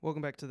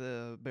Welcome back to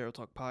the Barrel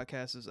Talk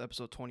Podcast. This is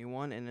episode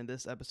 21, and in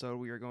this episode,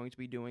 we are going to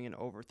be doing an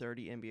over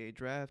 30 NBA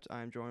draft.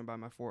 I'm joined by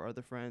my four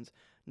other friends,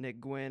 Nick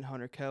Gwynn,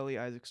 Hunter Kelly,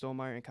 Isaac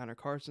Stolmeyer, and Connor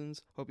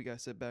Carsons. Hope you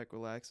guys sit back,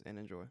 relax, and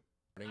enjoy.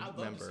 I'd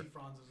love to see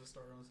Franz as a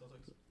starter on the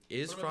Celtics.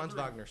 Is Franz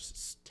Wagner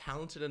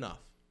talented enough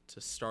to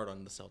start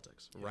on the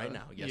Celtics right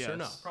now? Yes or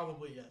no?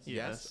 Probably yes.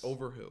 Yes.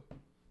 Over who?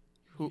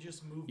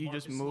 You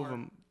just move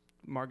him,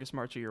 Marcus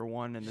Smart to year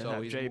one, and then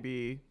have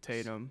JB,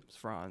 Tatum,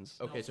 Franz.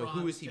 Okay, No, so Franz,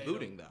 who is he Tatum.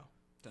 booting though?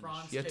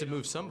 Franz, You have to Tatum,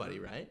 move somebody,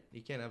 right?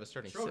 You can't have a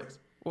starting Schroeder. six.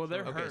 Well,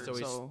 they're Okay, hurt, so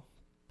he's- so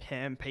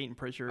him, Peyton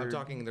Pritchard. I'm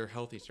talking their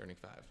healthy starting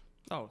five.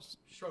 Oh,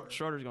 Schroeder.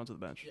 Schroeder's going to the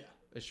bench. Yeah.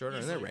 Is Schroeder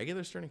in He's their like-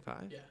 regular starting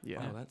five? Yeah.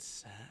 Yeah. Oh, that's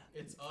sad.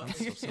 It's I'm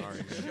so sorry,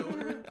 man.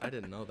 Schroeder. I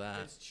didn't know that.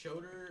 It's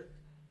Schroeder,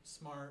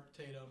 Smart,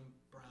 Tatum,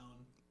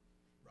 Brown,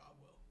 Rob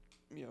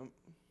Will. Yeah.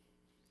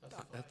 That's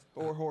the That's-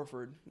 five. Or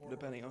Horford,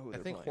 depending on who I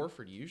they're think playing.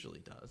 Horford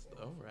usually does,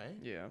 though, right?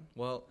 Yeah.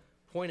 Well,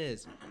 point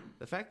is,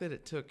 the fact that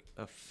it took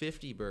a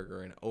 50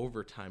 burger in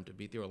overtime to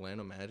beat the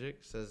Orlando Magic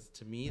says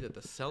to me that the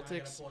I gotta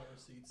Celtics pull out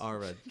receipts.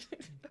 are a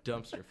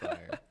dumpster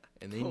fire,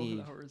 and they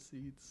need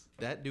receipts.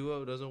 that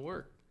duo doesn't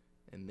work,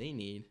 and they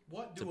need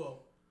What duo?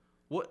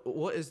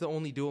 what is the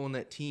only duo on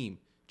that team?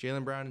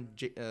 Jaylen Brown and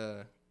He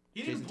didn't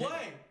Jason play.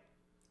 Tatum.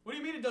 What do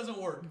you mean it doesn't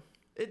work?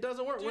 It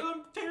doesn't work.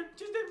 Jalen Tatum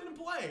just didn't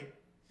play.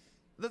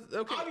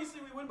 Okay. Obviously,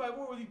 we win by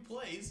more when he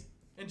plays,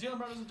 and Jalen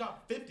Brown doesn't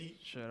top 50.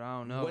 Shit, I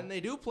don't know. When they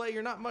do play,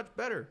 you're not much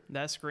better.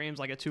 That screams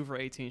like a 2 for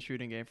 18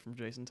 shooting game from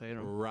Jason Tatum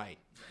Right.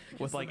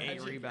 with like the 8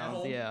 Magic at rebounds.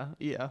 home.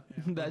 Yeah.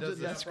 That does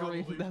that that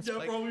screams. Probably. That's Yeah,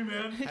 like, probably,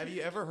 man. Have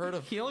you ever heard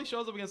of? he only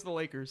shows up against the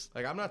Lakers.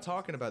 Like, I'm not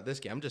talking about this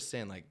game. I'm just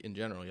saying, like, in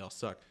general, y'all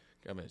suck.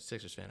 I'm a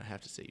Sixers fan. I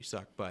have to say you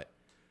suck. But,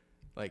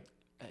 like,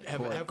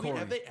 have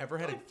they ever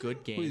had a good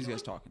Who are game? these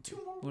guys talking to?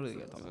 Two more What are they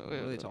guys talking? What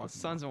are they talking?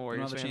 Suns and They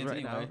Warriors don't have a fans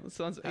chance right anyway. now.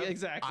 Suns, Have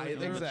exactly.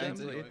 either of them-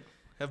 Exactly.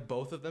 Have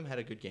both of them had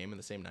a good game in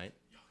the same night?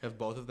 Have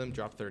both of them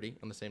dropped 30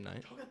 on the same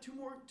night? Y'all got two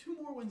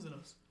more wins than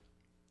us.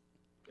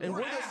 And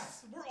we're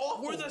ass. We're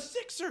awful. We're the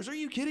Sixers. Are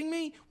you kidding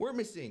me? We're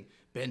missing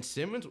Ben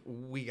Simmons.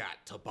 We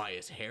got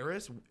Tobias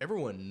Harris.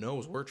 Everyone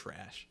knows we're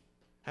trash.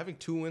 Having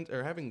two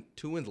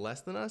wins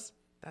less than us.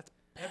 That's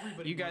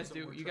Everybody. You knows guys that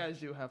do. we're You trash. guys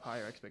do have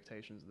higher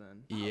expectations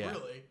then. Not yeah.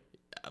 really.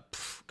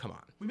 Come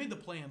on. We made the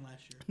play-in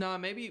last year. No,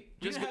 maybe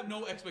We just didn't have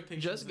no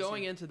expectations. just this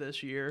going year. into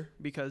this year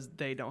because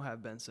they don't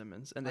have Ben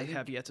Simmons and they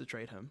have yet to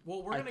trade him. Well,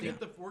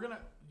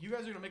 you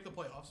guys are gonna make the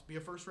playoffs, be a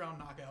first-round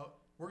knockout.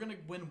 We're gonna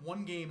win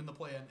one game in the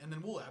play-in, and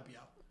then we'll happy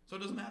out. So it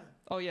doesn't matter.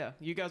 Oh yeah,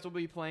 you guys will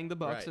be playing the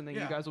Bucks, Right. and then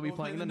Yeah, you guys will be we'll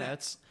playing play the the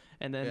Nets,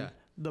 and then Yeah.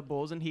 the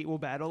Bulls and Heat will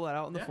battle it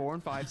out in the Yeah. 4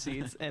 and 5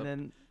 seeds, and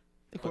then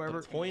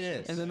whoever. The point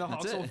is, And then the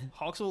That's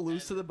Hawks will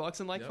lose to the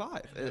Bucks in like Yep.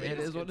 5. It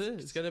is what it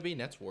It's is. going to be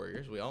Nets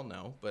Warriors. We all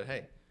know. But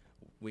hey,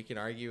 we can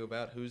argue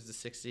about who's the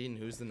 6th seed and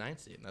who's the 9th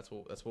seed. And that's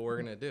what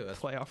we're going to do.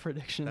 Playoff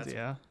predictions, that's,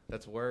 yeah.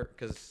 That's where,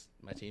 because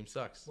my team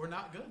sucks. We're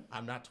not good.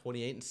 I'm not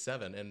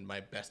 28-7, and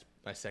my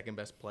second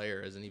best player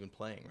isn't even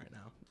playing right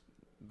now.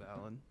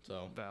 Valid.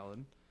 So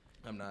Valid.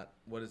 I'm not.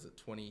 What is it?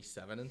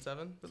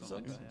 27-7 for the Something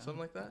like Suns? that. Something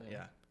like that.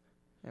 Yeah.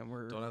 And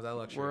we're Don't have that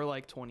luxury. We're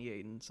like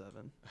 28-7.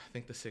 I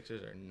think the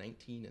Sixers are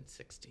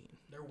 19-16.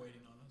 They're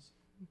waiting on us.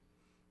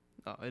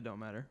 Oh, it don't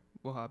matter.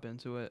 We'll hop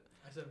into it.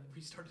 I said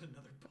we started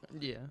another.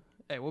 Pod. Yeah.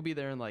 Hey, we'll be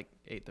there in like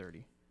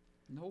 8:30.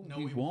 No, No,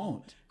 we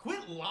won't.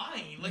 Quit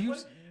lying. Like, You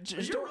what?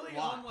 just you're don't really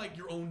lie. on like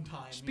your own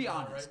time. Just be you know,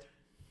 honest. Right?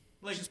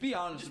 Like, Just be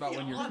honest about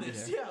when you're gonna be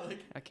honest. there. Yeah, like.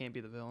 I can't be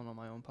the villain on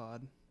my own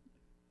pod.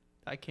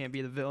 I can't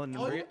be the villain.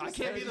 All you have to I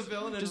can't say be the is-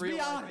 villain in just real be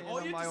life honest. and All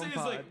on you my have to own say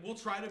is pod. like, we'll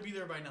try to be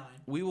there by 9.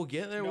 We will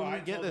get there No, when I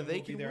we get told there. them They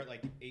we'll can be there at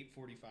like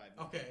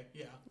 8:45. Okay,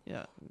 yeah.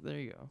 Yeah, there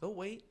you go. They'll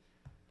wait.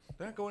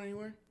 They're not going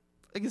anywhere.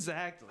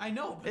 Exactly. I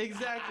know. But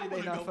Exactly. I They're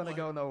wanna not gonna play.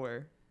 go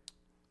nowhere.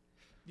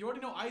 You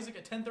already know Isaac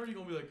at 10:30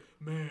 gonna be like,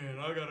 man,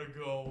 I gotta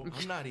go.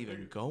 I'm not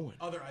even going.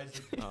 Other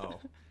Isaac. Oh,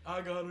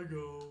 I gotta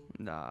go.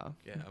 Nah.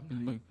 yeah.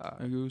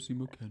 I go see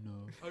McKenna.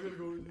 I gotta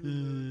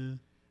go.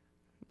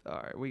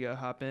 All right, we gotta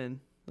hop in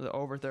the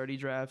over 30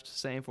 draft.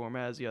 Same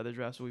format as the other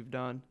drafts we've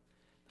done.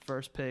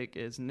 First pick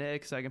is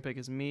Nick. Second pick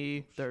is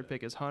me. Third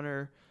pick is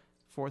Hunter.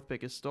 Fourth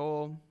pick is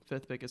Stoll.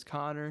 Fifth pick is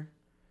Connor.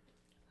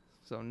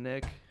 So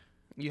Nick,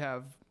 you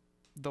have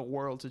the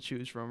world to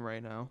choose from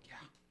right now.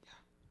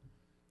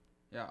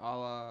 Yeah,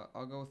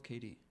 I'll go with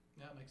KD.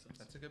 Yeah, that makes sense.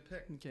 That's a good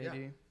pick.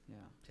 KD. Yeah,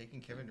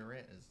 Taking Kevin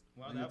Durant is. I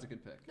Wow, think that's a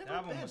good pick. that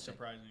Never one bad was thing.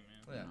 surprising,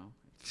 man. Yeah. You know,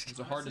 it was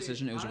a hard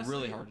decision. It was a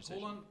really hard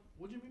decision. Hold on.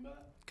 What'd you mean by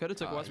that? Could have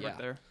took Westbrook yeah.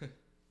 there.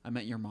 I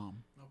met your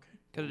mom. Okay.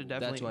 Could have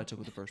definitely. That's who I took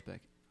with the first pick.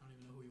 I don't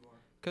even know who you are.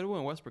 Could have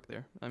went Westbrook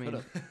there. I mean,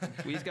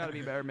 we just got to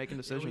be better at making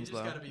decisions, just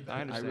though. gotta be better. I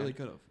I understand. really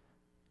could have.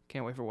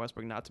 Can't wait for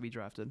Westbrook not to be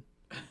drafted.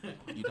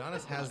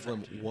 Udonis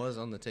Haslam was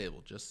on the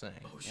table. Just saying.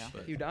 Oh, Yeah. shit.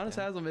 But Udonis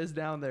Haslam is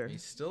down there.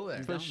 he's still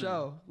there. For down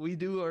sure. We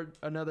do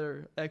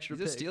another extra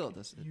He's a pick. steal at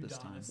this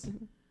time.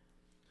 Udonis.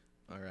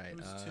 All right.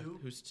 Who's 2?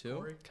 Who's 2?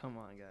 Corey? Come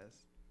on,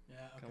 guys. Yeah,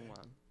 okay. Come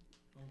on.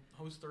 Well,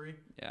 who's 3?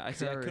 Yeah, I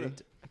see. I Curry.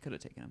 could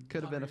have taken him.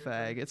 Could have been a Connor,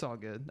 you're fag. It's all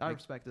good. I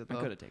respect it, I though.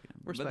 could have taken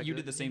him. Respect But you it.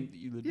 did the same.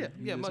 You did, Yeah,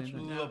 you yeah, did the much-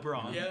 same thing.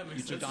 LeBron. Yeah, that You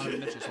makes took sense. Donovan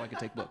Mitchell so I could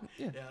take Book.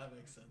 Yeah. Yeah, that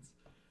makes sense.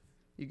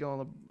 You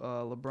going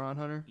LeBron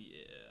Hunter? Yeah.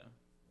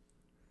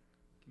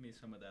 Give me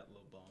some of that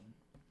little bum.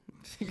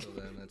 So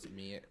then that's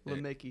me at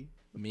LeMickey.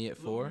 me at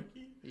 4.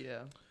 Yeah.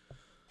 I'm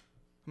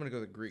gonna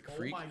go the Greek Oh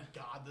freak, my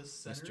God, the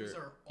centers Mr.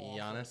 are awful.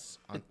 Giannis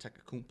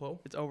Antetokounmpo.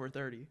 It's over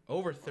 30.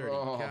 Over 30.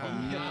 Oh, God.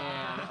 man.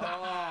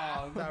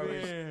 Oh,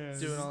 I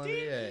was doing all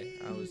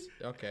NBA. I was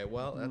okay.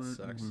 Well, that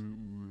sucks.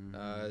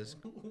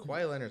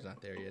 Kawhi Leonard's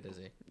not there yet, is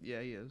he?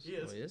 Yeah, he is. He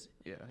is. Oh, he is.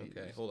 Yeah, he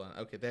Okay, is. hold on.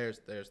 Okay, there's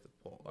the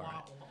poll. All right,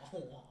 Wah, wah,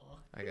 wah.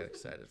 I got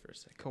excited for a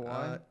second.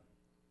 Kawhi?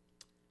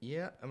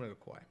 Yeah, I'm gonna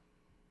go Kawhi.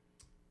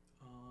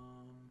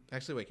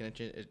 Actually, wait. Can I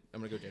change?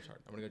 I'm gonna go James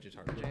Harden. I'm gonna go James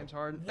Harden. James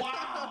Harden.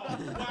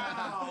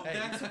 Wow, Hey.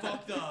 that's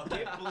fucked up.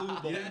 Get blue You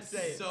balls. didn't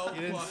say it. So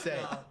you didn't fucked say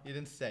up. it. You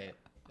didn't say it.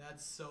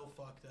 That's so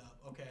fucked up.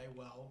 Okay,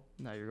 well,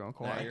 Now you're going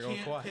Now Kawhi. you're I going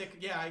can't Kawhi. pick.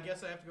 Yeah, I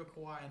guess I have to go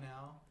Kawhi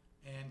now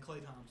and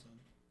Klay Thompson.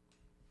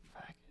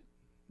 Fuck it.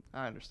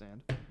 I understand.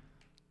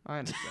 I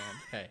understand.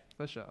 Hey,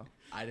 For sure.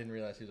 I didn't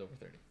realize he was over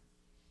 30.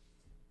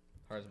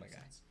 Harden's my guy.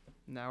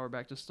 Now we're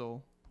back to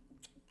Stoll.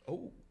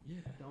 Oh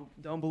yeah.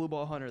 Don't blue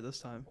ball Hunter this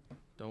time.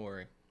 Don't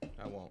worry,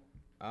 I won't.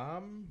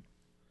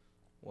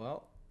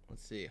 Well,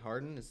 let's see.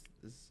 Harden is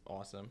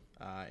awesome,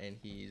 and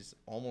he's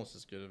almost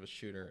as good of a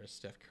shooter as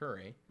Steph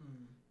Curry.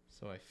 Hmm.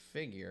 So I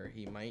figure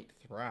he might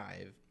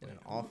thrive in an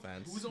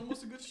offense. Who's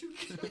almost a good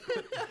shooter?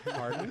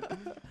 Harden?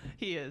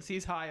 He is.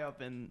 He's high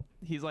up, and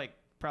he's like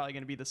probably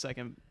going to be the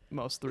second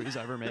most threes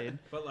ever made.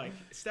 But like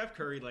Steph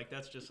Curry, like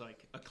that's just like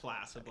a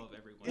class above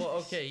everyone. Well,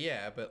 okay,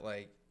 yeah, but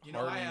like You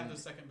know, I have Harden-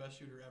 the second best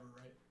shooter ever,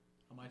 right?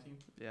 On my team.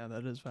 Yeah,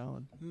 that is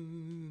valid.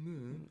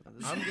 I'm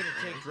gonna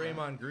take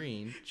Draymond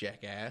Green,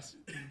 jackass.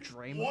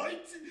 Draymond.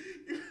 What?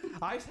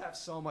 I have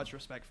so much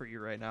respect for you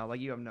right now.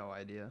 Like you have no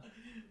idea.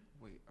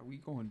 Wait, are we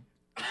going?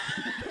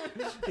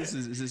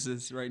 is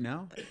this right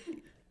now?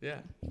 Yeah,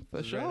 For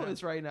This is right sure, now.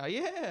 it's right now.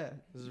 Yeah.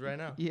 this is right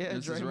now. Yeah,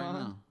 This Draymond. is right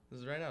now. This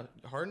is right now.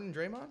 Harden and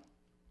Draymond.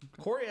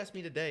 Corey asked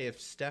me today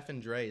if Steph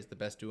and Dre is the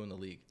best duo in the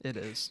league. It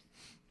is.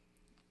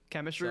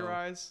 Chemistry So-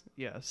 rise,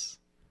 yes.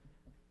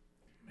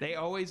 They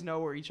always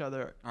know where each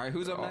other All right,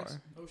 who's up are. next?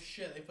 Oh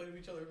shit, they played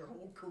with each other their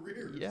whole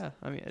careers. Yeah,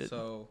 I mean,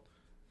 So,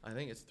 I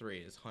think it's 3.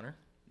 Is Hunter?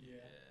 Yeah.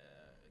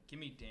 Give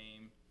me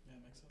Dame. Yeah,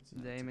 makes sense.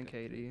 Dame and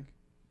KD.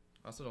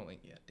 I also don't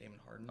think Damon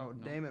Harden. Oh,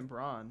 No. Dame and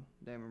Braun.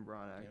 Dame and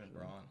Braun, actually. Damon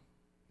Braun.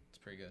 It's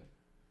pretty good.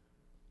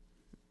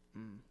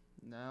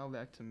 Now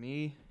back to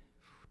me.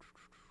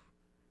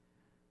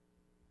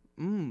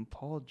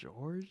 Paul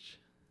George.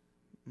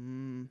 Oh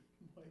my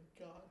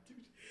god, dude.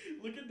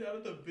 Looking down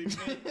at the big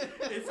man,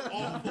 it's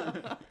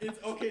awful. It's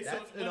okay, so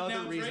That's but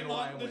another now reason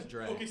why I Draymond- went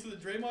Dre. Okay, so the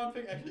Draymond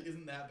pick actually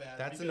isn't that bad.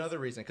 That's because another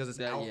reason because it's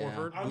That- Al yeah.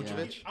 Horford, I'm,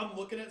 Vucevic. I'm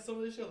looking at some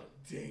of this shit like,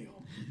 damn.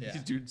 Yeah.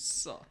 These dudes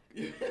suck.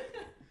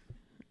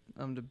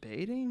 I'm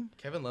debating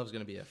Kevin Love's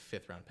gonna be a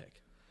 5th round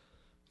pick.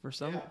 for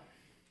some. Yeah.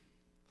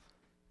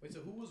 Wait, so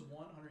who was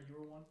one? Hunter, you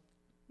were one?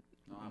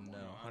 No, I'm No,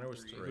 one. Hunter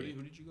was 3.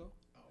 Who did you go?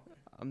 Oh, okay.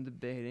 I'm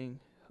debating.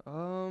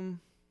 I'll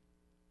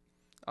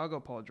go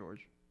Paul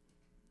George.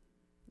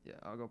 Yeah,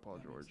 I'll go Paul That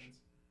makes George. sense.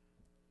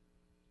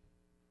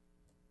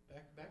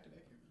 Back to back here,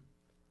 man.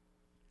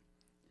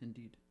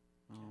 Indeed.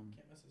 Can't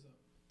mess this up.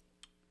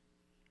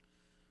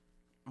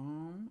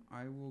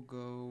 I will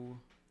go.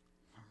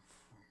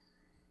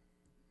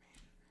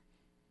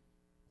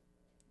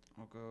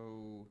 I'll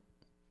go.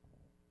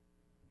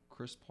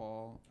 Chris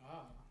Paul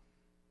Ah.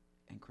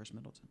 and Chris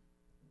Middleton.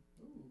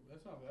 Ooh,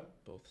 that's not bad.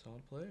 Both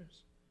solid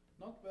players.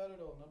 Not bad at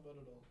all. Not bad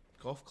at all.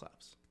 Golf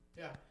claps.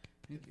 Yeah,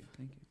 Thank you.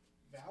 Thank you.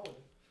 valid.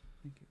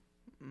 Thank you.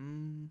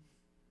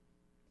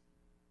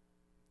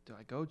 Do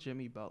I go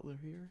Jimmy Butler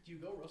here? Do you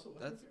go Russell Westbrook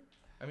That's- here?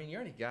 I mean, you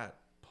already got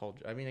Paul.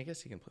 I mean, I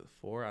guess he can play the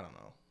 4. I don't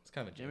know. It's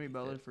kind of a Jimmy janky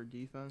Butler fit. for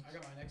defense. I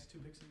got my next 2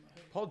 picks in my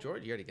head. Paul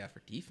George, you already got for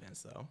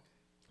defense though.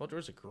 Paul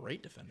George's a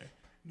great defender.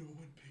 No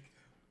one picked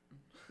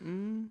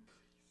them.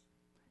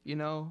 You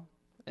know,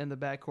 in the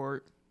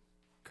backcourt,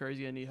 Curry's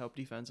gonna need help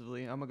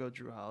defensively. I'm gonna go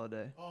Drew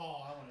Holiday.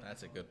 Oh, I want to.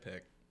 That's a good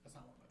pick. That's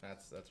not one of my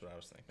picks. That's what I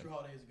was thinking. Drew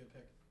Holiday is a good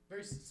pick.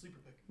 Very sleeper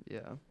pick. Yeah.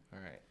 All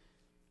right,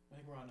 I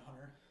think we're on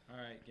Hunter. All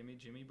right, give me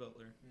Jimmy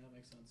Butler. Yeah, that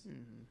makes sense.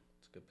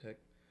 it's a good pick.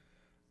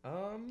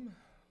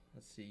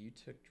 Let's see. You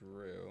took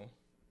Drew.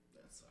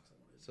 That sucks. I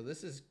wanted. So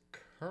this is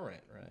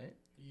current, right?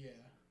 Yeah.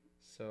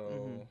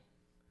 So,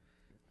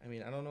 I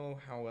mean, I don't know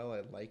how well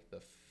I like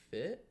the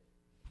fit,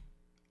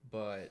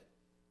 but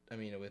I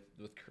mean, with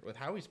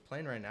how he's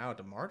playing right now,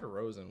 DeMar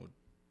DeRozan would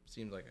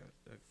seems like a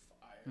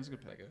That's a good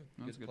pick. like a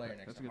That's a good good player pick.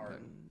 next That's a to good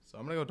Harden. So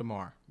I'm gonna go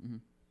DeMar. Mm-hmm.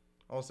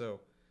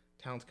 Also,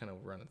 Town's kind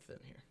of running thin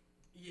here.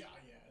 Yeah,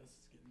 this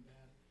is getting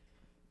bad.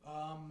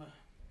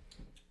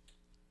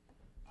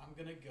 I'm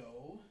gonna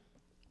go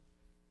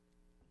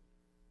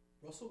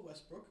Russell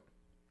Westbrook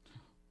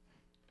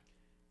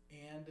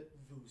and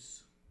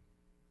Voos.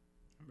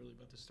 I'm really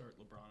about to start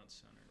LeBron at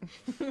center.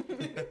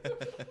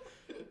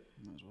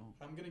 Might as well.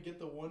 I'm gonna get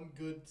the one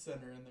good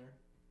center in there.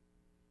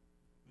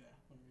 Yeah,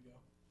 there we go.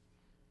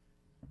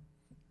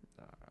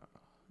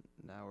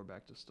 Now we're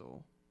back to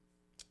Stoll.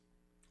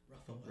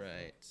 Russell Westbrook.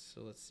 Right.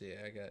 So let's see.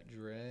 I got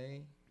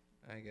Dre,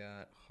 I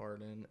got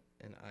Harden,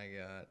 and I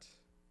got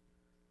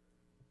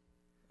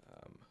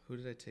Who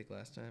did I take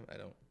last time? I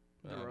don't.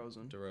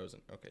 DeRozan. DeRozan.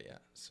 Okay, yeah.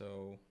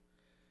 So.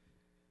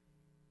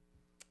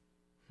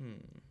 What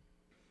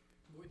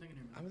are you thinking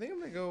here, I man? think I'm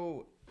gonna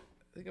go. I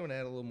think I'm gonna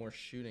add a little more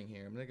shooting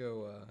here. I'm gonna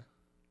go.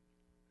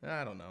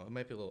 I don't know. It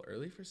might be a little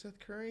early for Seth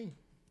Curry.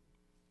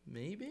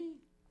 Maybe.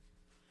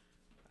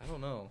 I don't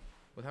know.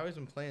 With how he's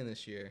been playing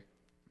this year,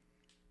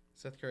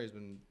 Seth Curry's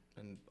been,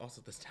 and also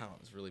this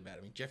talent is really bad.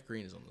 I mean, Jeff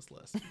Green is on this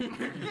list.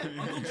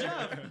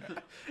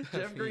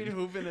 Jeff Green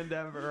hooping in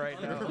Denver right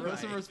now. Put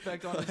some Right.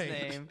 respect on his Like-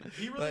 name.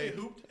 He really Like-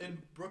 hooped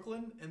in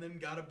Brooklyn and then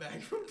got a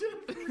bag from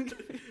Denver.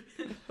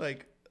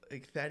 like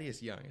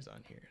Thaddeus Young is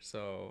on here,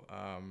 so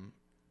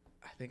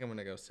I think I'm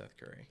gonna go Seth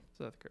Curry.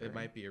 Seth Curry. It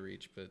might be a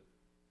reach, but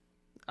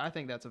I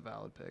think that's a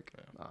valid pick,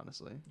 Yeah.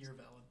 honestly. You're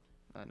valid.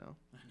 I know.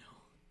 I know.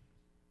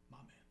 My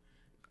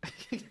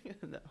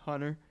man.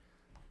 Hunter.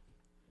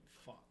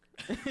 Fuck.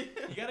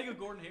 You gotta go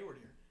Gordon Hayward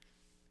here.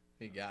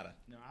 you gotta.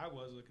 No, I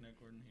was looking at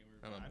Gordon Hayward.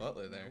 I'm a but I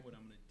Butler don't there. know what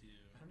I'm gonna do.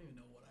 I don't even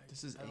know what I.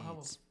 This is I don't have a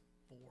AIDS.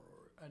 4.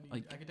 I need.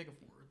 Like- I can take a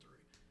 4 or 3.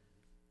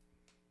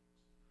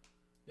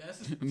 Yeah,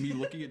 this is. Me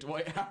looking at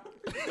Dwight Howard.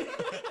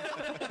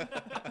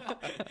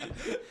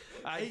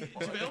 Hey,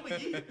 JaVale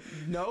McGee.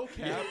 No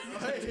cap.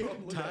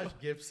 Taj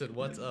Gibson,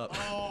 what's up?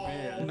 Oh,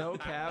 Man. No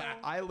cap.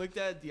 I looked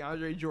at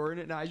DeAndre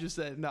Jordan and I just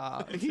said,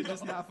 nah, he's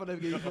just not going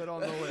to get put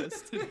on the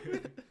list.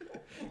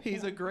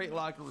 He's a great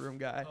locker room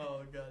guy.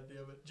 Oh god damn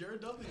it, Jared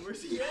Dudley,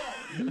 where's he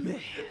at?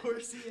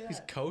 Where's he at?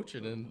 He's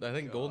coaching in I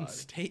think Golden God.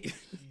 State.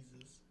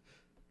 Jesus.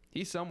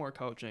 He's somewhere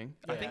coaching.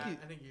 Yeah, I think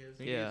I think he is.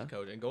 Yeah. He's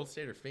coaching Golden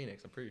State or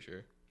Phoenix. I'm pretty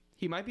sure.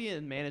 he might be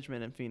in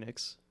management in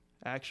Phoenix,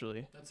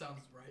 actually. That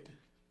sounds right.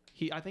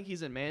 I think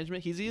he's in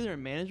management. He's either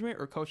in management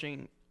or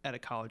coaching at a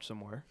college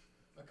somewhere.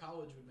 A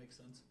college would make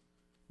sense.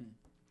 Hmm.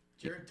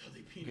 Jared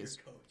Dudley being your Yes.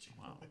 coach.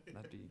 Wow,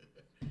 that'd be.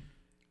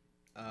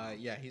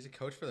 Yeah, he's a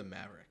coach for the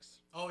Mavericks.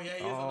 Oh yeah, he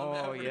is on the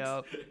Oh, Mavericks.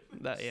 yeah.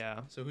 That, yeah.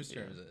 So whose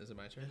turn is it? Is it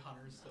my turn?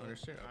 Hunter's still.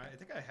 Hunter's turn. I Okay.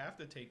 think I have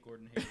to take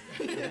Gordon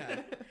Hayward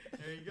Yeah,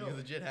 There you go. you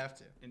legit have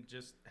to. and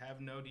just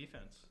have no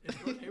defense. Is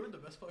Gordon Hayward the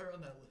best player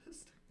on that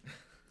list?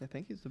 I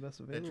think he's the best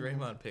That available.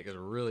 Draymond pick is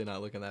really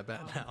not looking that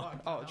bad now.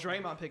 fuck. Oh,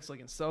 Draymond pick's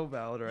looking so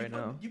valid right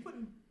now. You put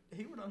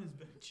Hayward on his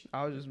bench.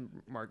 I was just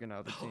marking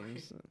out the Okay.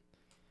 teams.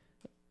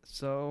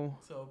 So,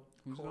 So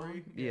Who's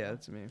Corey. yeah,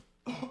 it's me.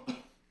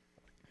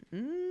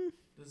 Mm,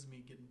 This is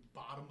me getting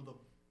bottom of the.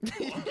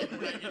 When I get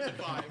to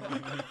 5.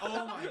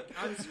 Oh my!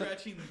 I'm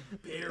scratching the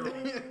barrel.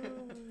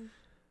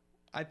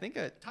 I think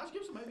I, Taj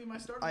Gibson might be my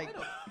starting I-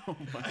 lineup. Oh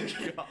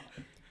my god.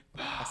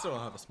 I still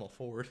don't have a small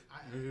forward.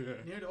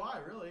 Neither do I,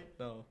 really.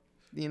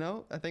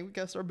 No. I think we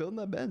gotta start building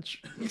that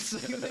bench. I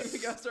think we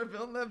gotta start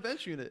building that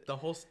bench unit. The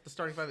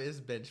starting five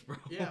is bench, bro.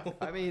 Yeah.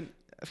 I mean,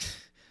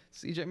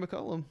 CJ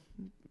McCollum.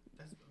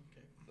 That's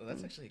okay. Well,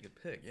 that's actually a good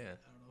pick. Yeah. I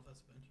don't know if that's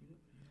a bench unit.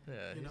 But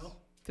Yeah. you know.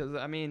 Because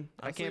I mean,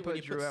 I Honestly, can't when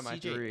put you Drew at my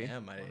CJ 3.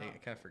 M, I Why not? kind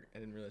of forgot. I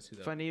didn't realize who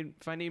that.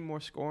 If I need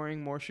more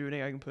scoring, more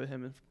shooting, I can put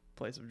him in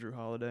place of Drew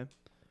Holiday.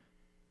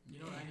 You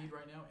know what I need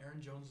right now? Aaron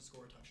Jones to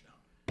score a touchdown.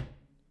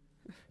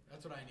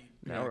 That's what I need.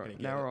 You're Now not we're gonna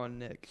get now it. we're on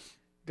Nick.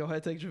 Go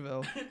ahead, take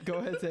JaVale. Go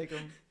ahead, take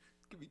him.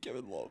 Give me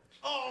Kevin Love.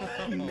 Oh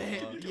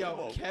Man,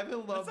 yo,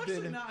 Kevin Love That's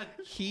actually been not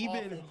a he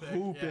been awful pick,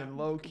 hooping yeah.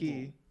 low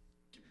key.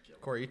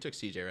 Corey, you took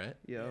CJ, right?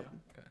 Yep.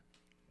 Okay.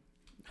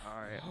 All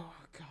right. Oh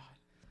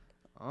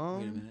god.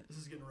 Wait a minute. This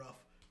is getting rough.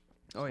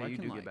 Oh yeah, I you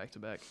can, do like- get back to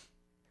back.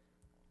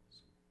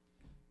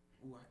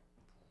 What?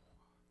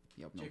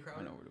 Yep. No. Jay I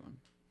Crowder? know what we're doing.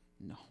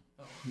 No.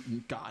 Oh.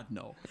 God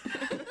no.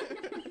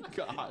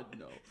 God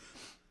no.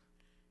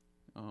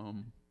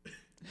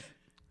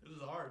 This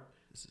is hard.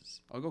 This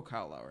is. I'll go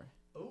Kyle Lowry.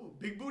 Oh,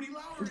 Big Booty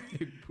Lowry.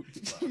 Big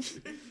booty Lowry,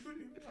 Big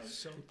Booty Lowry.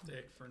 So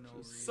thick for no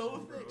reason. So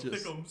bro. thick.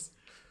 Just- Thickums.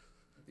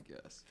 I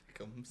guess.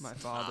 Comes. My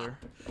father.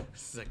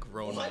 This is a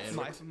grown What?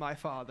 man. My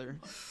father.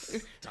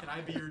 Can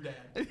I be your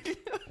dad?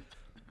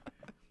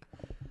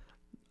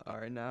 All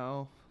right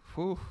now.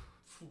 Whew,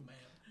 Phew, man.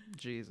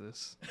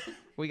 Jesus.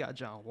 We got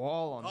John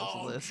Wall on this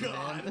Oh list,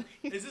 God. man.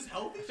 Is this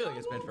healthy? I feel like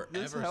it's been John Wall? forever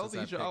This since healthy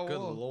that pick. John Good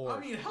Wall. lord. I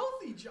mean,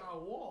 healthy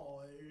John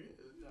Wall. I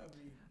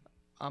mean,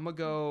 I'm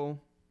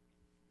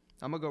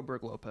gonna go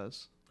Brook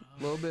Lopez.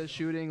 A little bit of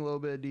shooting, a little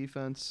bit of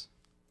defense.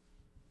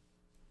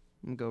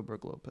 I'm gonna go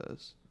Brook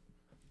Lopez.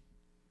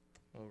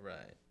 All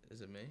right.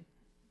 Is it me?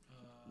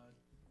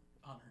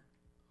 Hunter.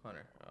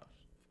 Hunter. Oh,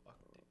 Fuck,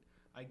 dude.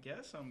 I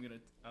guess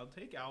I'll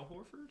take Al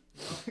Horford.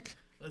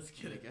 Let's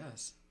get I it.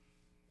 guess.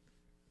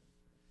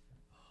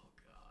 Oh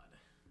God.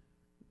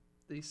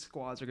 These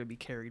squads are gonna be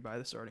carried by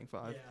the starting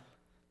five.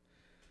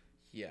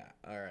 Yeah.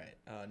 yeah. All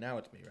right. Now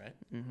it's me, right?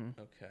 Mm-hmm.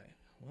 Okay.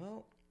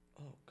 Well,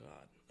 oh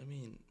god. I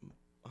mean,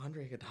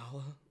 Andre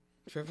Iguodala,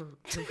 Trevor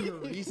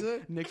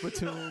Ariza. Nick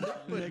Batum.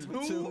 Nick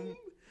Batum.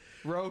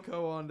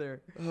 Rocco on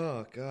there.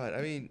 Oh god.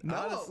 I mean,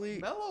 honestly,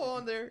 Melo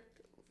on there.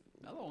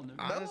 Mellow on there.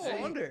 Honestly-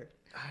 Melo on there.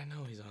 I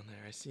know he's on there.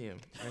 I see him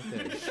right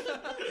there.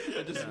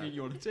 That doesn't mean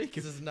you want to take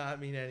This it. does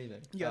not mean anything.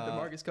 You got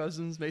DeMarcus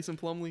Cousins, Mason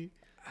Plumlee.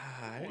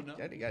 I Oh, no.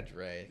 got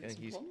Dre. I think,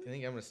 Mason Plumlee? I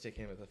think I'm gonna stick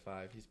him at the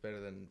 5. He's better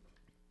than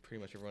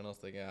pretty much everyone else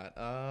they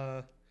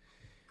got.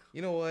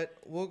 You know what?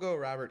 We'll go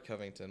Robert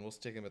Covington. We'll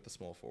stick him at the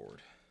small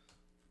forward.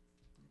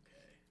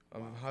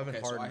 I'm having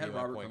Okay, hard so I to had do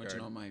my Robert point Covington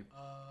guard. on my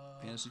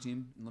Uh, fantasy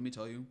team, and let me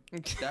tell you,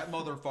 that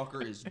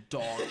motherfucker is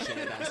dog shit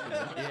at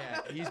basketball.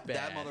 Yeah, he's bad.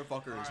 That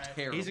motherfucker is Alright.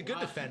 terrible. He's a good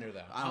defender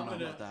though. I don't know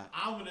gonna, about that.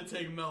 I'm gonna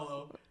take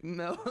Melo.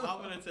 No.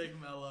 I'm gonna take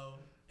Melo,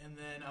 and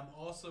then I'm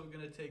also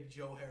gonna take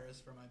Joe Harris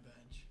for my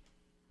bench.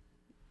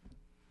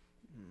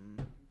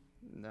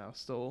 No,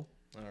 Stoll.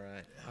 All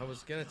right, I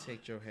was gonna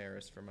take Joe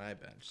Harris for my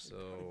bench.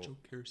 So Joe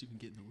Harris even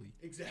get in the league?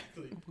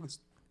 Exactly.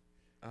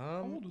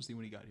 How old was he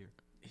when he got here?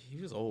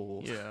 he was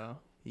old. Yeah.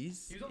 He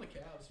was on the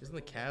Cavs. He was in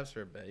the Cavs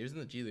for a bit. He was in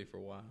the G League for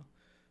a while.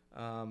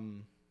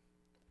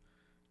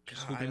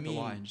 Just God, hooping at the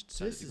line, mean, just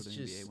decided this to go is to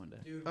the just- NBA one day.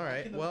 Dude, All why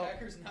right, can the well-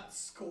 Packers not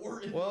score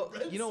in Well, the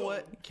red you know zone?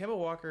 what? Kemba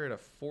Walker had a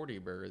 40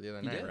 burger the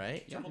other He night, did.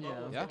 right? Yeah.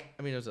 Triple-double. Yeah.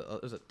 I mean, it was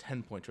a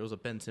 10-point triple. It was a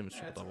Ben Simmons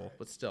That's triple double, alright.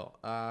 but still,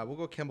 we'll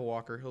go Kemba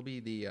Walker. He'll be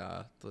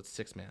the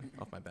sixth man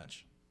off my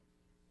bench.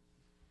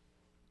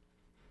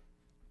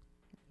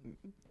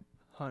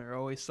 Hunter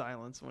always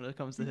silence when it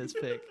comes to his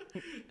pick.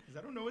 Because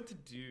I don't know what to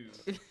do.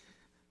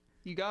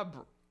 You got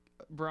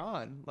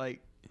Braun.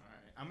 Like, All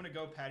right, I'm gonna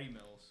go Patty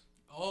Mills.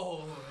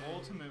 Oh,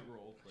 Ultimate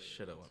role player.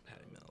 Should have went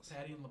Patty Mills.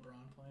 Patty and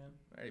LeBron playing.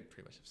 I already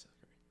pretty much have Seth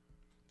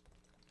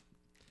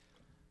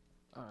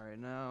Curry. all right,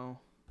 now,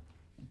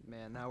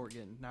 man, now we're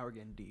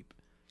getting deep.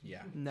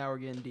 Yeah, Now we're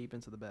getting deep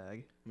into the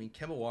bag. I mean,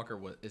 Kemba Walker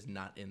is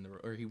not in the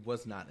he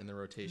was not in the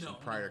rotation No,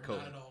 prior to not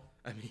COVID. at all.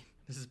 I mean,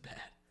 this is bad.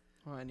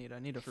 Oh, I need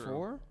a True.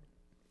 4.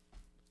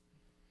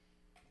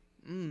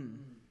 A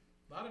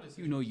lot of decisions.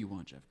 You know you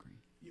want Jeff Green.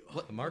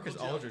 Marcus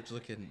Uncle Jeff. Aldridge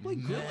looking Blake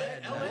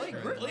mad. Griffin. nice Blake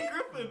right Griffin. now. Blake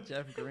Griffin.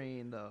 Jeff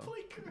Green though.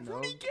 Blake Griffin. No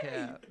Rudy Gay.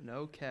 cap.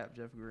 No cap.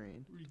 Jeff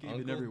Green.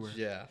 Uncle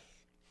Jeff.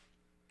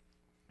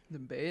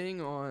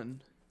 Debating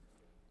on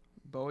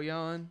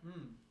Bojan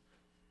Mm.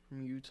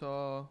 from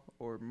Utah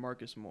or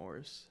Marcus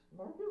Morris.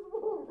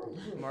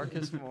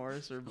 Marcus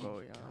Morris or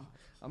Bojan.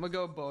 I'm gonna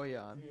go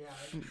Bojan. Yeah.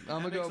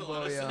 I'm gonna that go makes a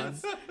lot of Bojan.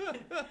 sense.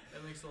 That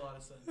makes a lot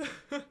of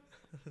sense.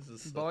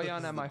 This is Bojan this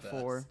is at my the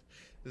 4. best.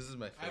 This is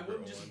my I favorite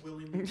wouldn't just one.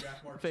 willingly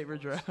draft Marcus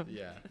Favorite Morris. draft.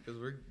 Yeah, because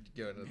we're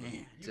going to the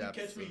You can depths.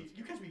 catch me.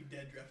 You catch me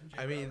dead drafting. Jay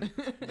I mean,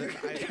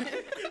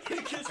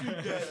 you catch me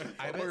dead.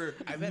 I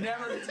bet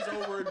Never hits his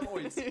own word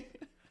points.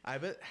 I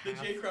bet The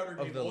half Jay Crowder of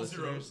game, the all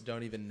listeners zeros.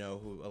 don't even know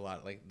who a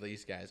lot like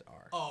these guys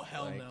are. Oh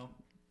hell Like, no!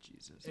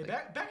 Jesus. Hey,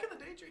 back in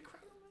the day, Jay Crowder.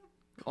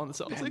 On the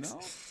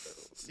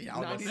Celtics. Yeah,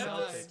 all the 99.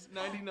 Celtics.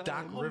 99.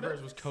 Doc Oh, Rivers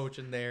no. was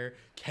coaching there.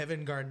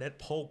 Kevin Garnett,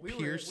 Paul We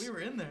Pierce. were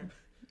in there.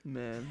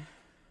 Man.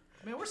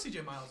 Man, where's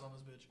CJ Miles on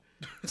this bitch?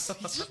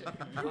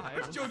 Where's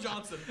Miles. Joe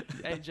Johnson?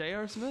 Hey,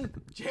 J.R. Smith.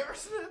 J.R.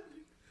 Smith.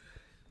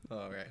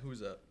 All right,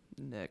 who's up?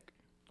 Nick.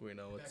 We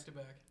know Back it's to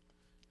back.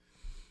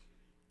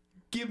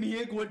 Give me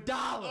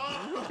Iguodala.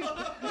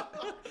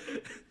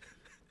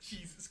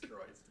 Jesus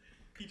Christ.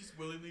 He just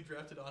willingly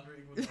drafted Andre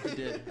I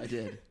Iguodala.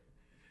 did.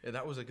 yeah,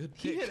 that was a good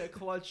He pick. hit a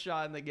clutch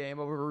shot in the game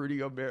over Rudy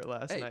Gobert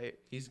last Hey. night.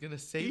 He's gonna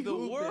save He the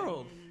hooping.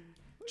 world.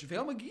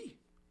 JaVale McGee.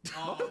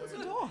 Oh, That's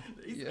a dog.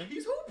 He's, Yeah.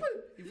 he's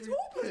hooping. He's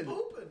hooping. He's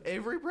hooping.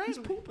 Avery He's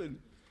Bradley. pooping.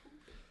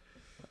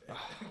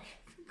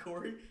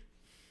 Corey.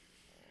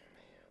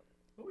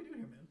 What are we doing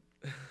here,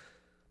 man?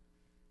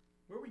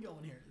 Where are we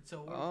going here?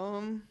 So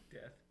we're,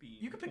 Death being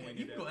you can pick. pointed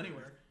You can go at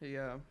anywhere.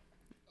 Yeah.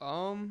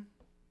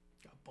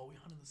 Got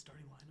Bojan in the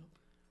starting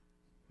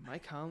lineup.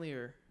 Mike Conley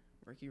or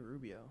Ricky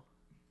Rubio.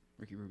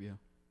 Ricky Rubio.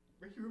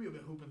 Ricky Rubio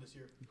been hooping this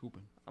year. He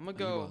pooping. I'm gonna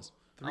He go. was.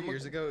 3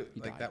 years ago,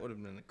 He like died. that would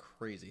have been a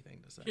crazy thing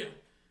to say. Yeah.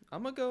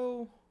 I'm gonna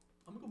go.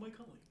 I'm gonna go Mike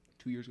Conley.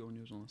 2 years ago when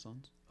he was on the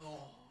Suns.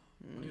 Oh,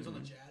 when he was on the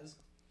Jazz.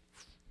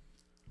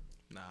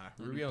 Nah,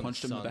 And Rubio he and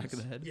punched the him in the back of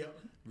Suns- the head. Yep.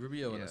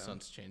 Rubio and the Yeah.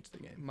 Suns changed the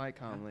game. Mike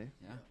Conley.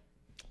 Yeah.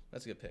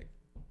 That's a good pick.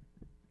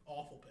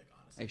 Awful pick,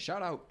 honestly. Hey,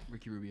 shout out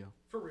Ricky Rubio.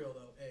 For real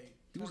though, hey.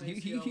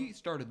 He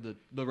started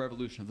the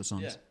revolution of the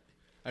Suns. Yeah.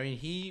 I mean,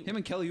 Him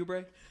and Kelly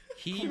Oubre.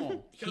 he Come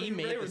on. he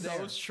made the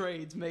Those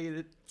trades made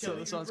it so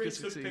the Suns could took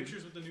succeed.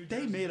 pictures with the new They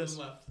jerseys made and us-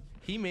 left.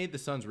 he made the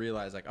Suns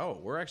realize like, oh,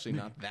 we're actually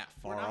not that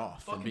far not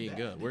off from fucking being bad.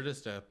 good. We're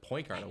just a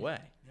point guard away.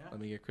 Yeah. Let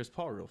me get Chris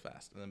Paul real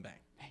fast, and then bang.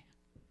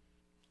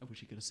 I wish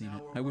he could have seen Now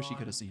it. we're I wish he on.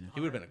 could have seen it. He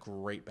would have been a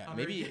great back.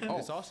 Hunter Maybe again.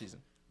 this offseason.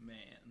 Man.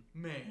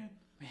 Man.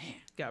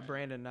 Got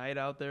Brandon Knight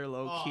out there,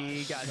 low Oh,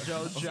 key. Got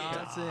Joe Isaiah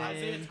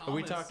Johnson, Are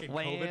we Thomas. talking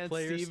COVID Lance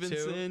players too?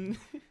 Stevenson.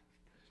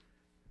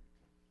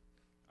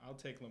 I'll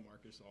take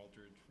LaMarcus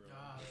Aldridge for.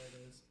 Ah, there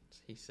it is.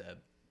 He said.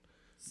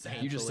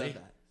 You just said Thankfully.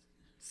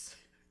 that.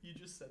 You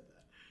just said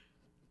that.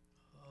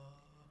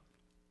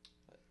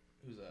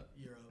 Who's that?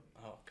 Euro.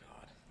 Oh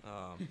God.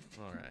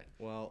 All right.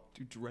 Well,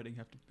 Dude, dreading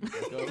have to.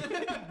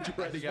 I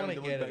dreading just want to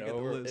look get back it at the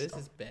over. list.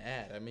 This is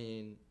bad. I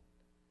mean,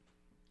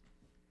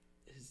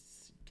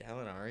 is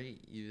Gallinari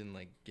even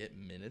like get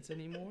minutes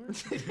anymore?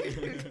 Yo,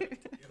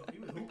 he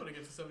was hooping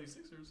against the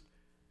 76ers.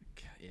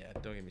 Yeah,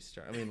 don't get me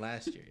started. I mean,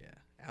 last year,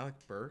 yeah. Alec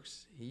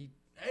Burks, he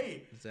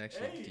Hey. is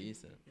actually Hey.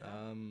 decent. Yeah.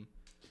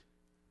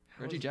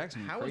 How Reggie is-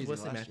 Jackson was How is crazy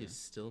Wesley last Matthews year.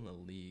 still in the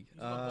league?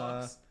 He's on the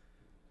Bucks.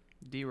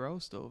 D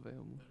Rose still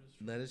available. That is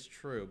true. That is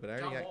true, but I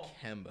already John got Wall.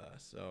 Kemba,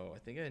 so I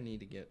think I need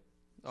to get.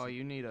 Oh,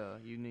 you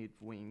need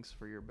wings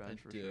for your I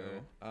bench for do.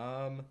 sure.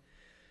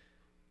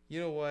 You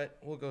know what?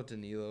 We'll go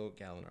Danilo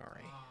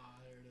Gallinari. Ah,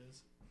 there it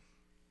is.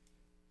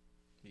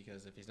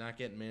 Because if he's not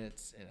getting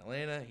minutes in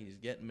Atlanta, he's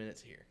getting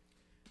minutes here.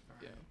 All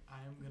right. I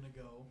am going to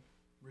go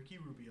Ricky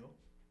Rubio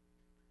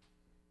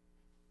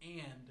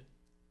and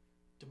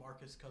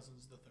DeMarcus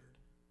Cousins the third.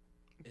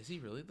 Is he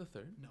really the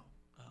third? No.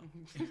 Oh.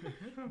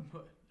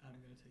 But I'm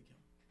going to take him.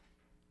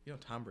 You know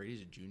Tom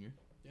Brady's a junior.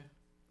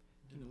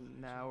 Didn't know that,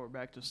 Now we're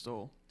back to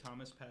Stoll.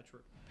 Thomas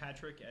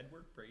Patrick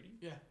Edward Brady.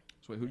 Yeah.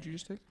 So wait, who'd you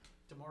just take?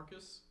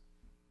 DeMarcus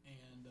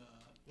and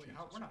wait,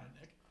 we're not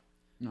at Nick.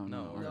 No,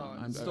 No,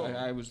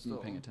 I wasn't Stoll.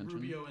 paying attention.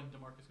 Rubio and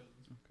DeMarcus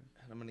Cousins.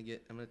 And I'm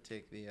gonna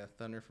take the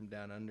Thunder from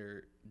down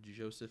under,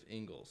 Joseph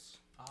Ingles.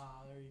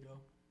 Ah, there you go.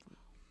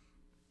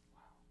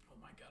 Oh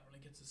my God, when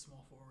it gets a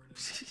small forward,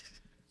 it's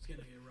gonna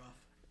get rough.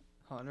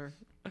 Hunter.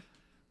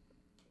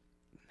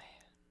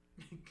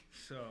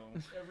 So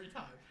Every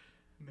time,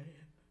 man.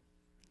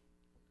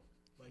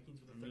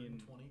 Vikings with a I third and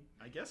mean- 20.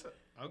 I guess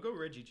I'll go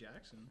Reggie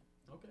Jackson.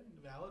 Okay,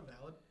 valid.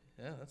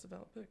 Yeah, that's a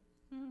valid pick.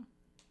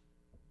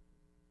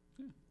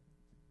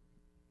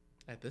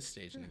 At this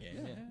stage in the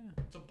game, yeah.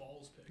 It's a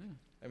balls pick.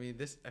 I mean,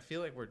 I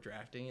feel like we're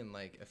drafting in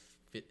like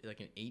like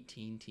an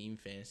 18-team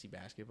fantasy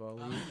basketball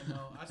I league. don't even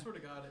know. I swear to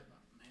God,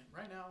 man.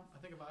 Right now, I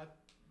think if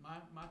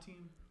my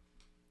team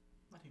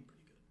pretty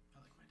good. I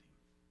like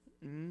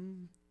my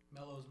team.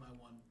 Melo's my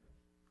one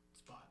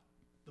spot.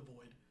 The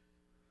void.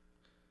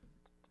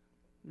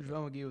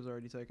 Joel McGee was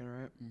already taken,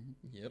 right?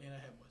 Yep. And I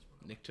have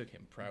Westbrook. Nick took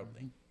him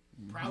proudly.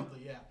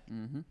 Proudly, yeah.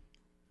 Mm-hmm.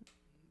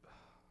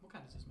 What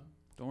kind is this, man?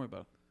 Don't worry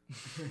about it.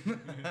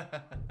 Okay.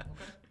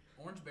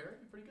 Orange berry,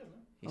 pretty good, man.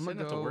 He I'm said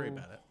gonna not to worry go-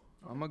 about it.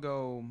 I'm gonna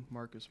go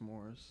Marcus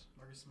Morris.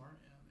 Marcus Smart,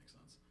 yeah, that makes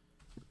sense.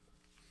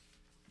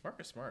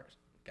 Marcus Smart,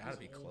 gotta He's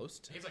be old. close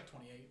to. He's like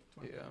 28.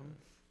 29. Yeah.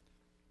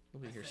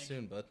 We'll be I here think.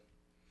 soon, bud.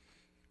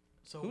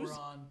 So Who's- we're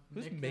on.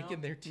 Who's Nick making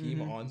now? their team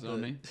Mhm. on Is that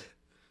on me?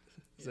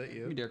 Is that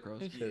Give me you? Derrick Rose.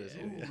 That is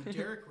you, yeah. Ooh,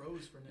 Derrick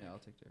Rose for Nick. Yeah, I'll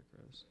take Derrick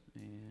Rose.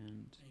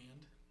 And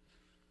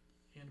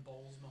And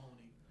Bowles Mahoney.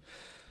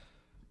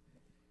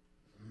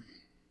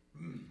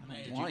 I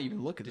Man, want to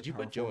even look at Did the you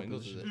power put Joe forward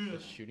Ingles as position. a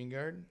shooting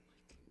guard?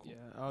 Yeah,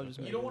 I'll just.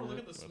 Okay. you don't want to look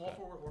at the Okay. small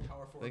forward or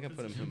power I forward. think I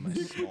put him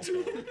position. in my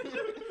small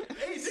forward.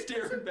 Hey, Nick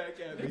Staring back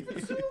at me. Nick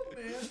Batum,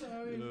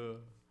 man.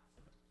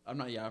 I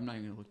mean, I'm not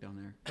even gonna look down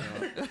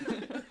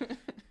there.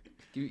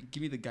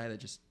 Give me the guy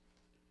that he's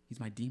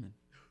my demon.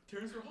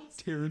 Terrence Ross.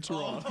 Terrence Oh,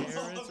 Ross.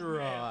 Terrence man.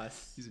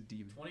 Ross. He's a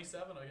demon.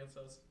 27 against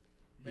us.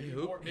 He Maybe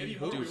hooped- more. Maybe he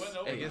more. We hooped went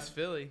over against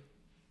Philly.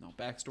 No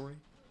backstory.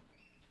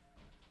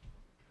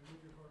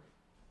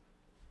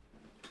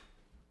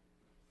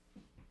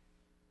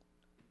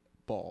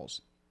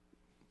 Balls.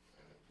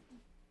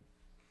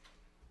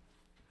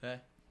 Hey.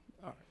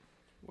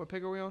 What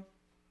pick are we on?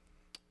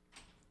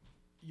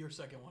 Your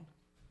second one.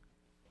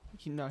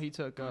 He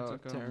took I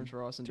took, Terrence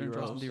Ross and Terrence D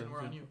Ross Rose. and Then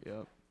we're on you.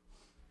 Yep.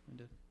 I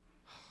did.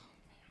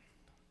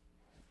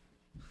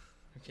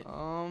 We're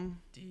getting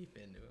deep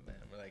into it, man.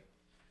 We're like,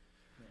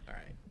 all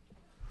right.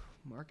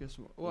 Marcus.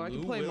 Well, I can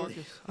Lou play Williams.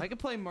 Marcus. I can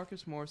play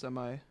Marcus Morris at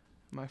my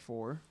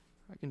 4.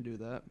 I can do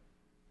that.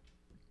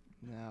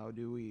 Now,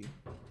 do we?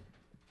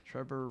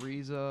 Trevor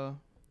Ariza.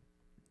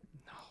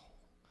 No.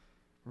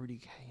 Rudy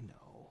Gay. No.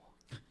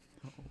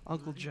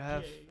 Uncle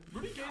Jeff. Gay.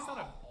 Rudy Gay's not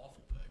an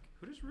awful pick.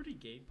 Who does Rudy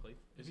Gay play?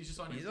 Is he just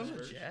on He's your on the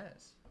bench?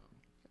 Jazz.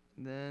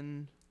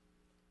 Then.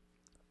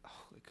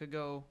 It could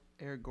go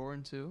Eric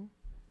Gordon too.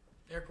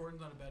 Eric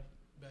Gordon's not a bad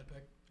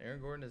pick. Aaron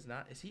Gordon is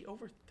not. Is he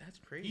over? That's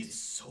crazy. He's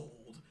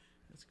sold.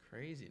 That's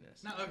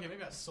craziness. Not okay,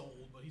 maybe not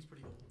sold, but he's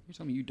pretty old. You're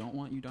telling me you don't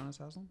want Udonis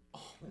Haslam? Oh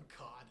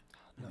God.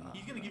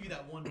 He's gonna give you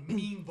that one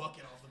mean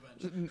bucket off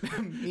the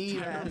bench. Me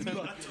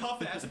A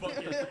tough ass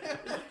bucket.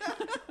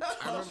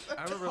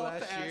 I remember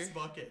last Tough year ass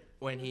bucket.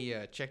 when he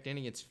checked in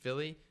against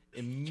Philly,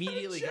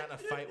 immediately got in a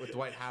fight with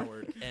Dwight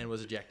Howard and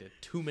was ejected.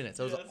 2 minutes.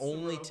 That was Yes, the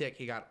only bro. tick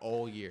he got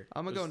all year.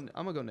 I'm It gonna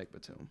was- go Nick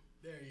Batum.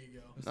 There you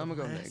go. was I'm the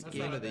gonna go last Nick.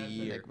 game not of the a bad pick.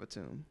 year. Nick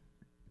Batum.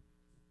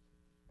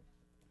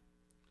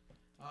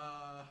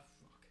 Fuck.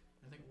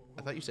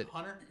 I thought you said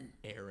Hunter.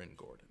 Aaron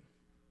Gordon.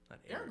 Not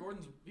Aaron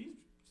Gordon's he's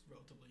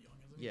relatively young,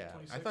 isn't he? Yeah,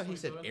 26, I thought he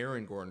said 27?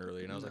 Aaron Gordon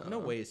earlier, and I was like, no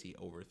No. way is he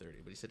over 30.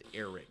 But he said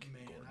Eric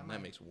Man, Gordon. I That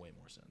might- makes way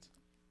more sense.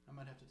 I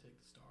might have to take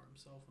the star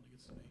himself when it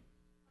gets to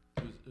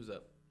me. Who's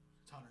up?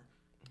 It's Hunter.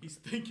 He's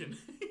thinking.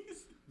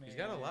 He's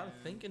got a lot of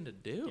Man. thinking to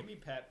do. Give me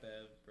Pat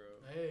Bev, bro.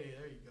 Hey,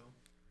 there you go.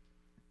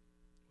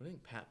 What do you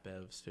think Pat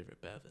Bev's favorite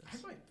Bev I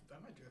is? might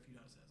draft you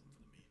as him for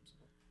the memes.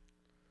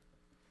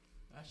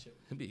 That shit.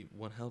 It'd be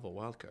one hell of a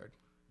wild card.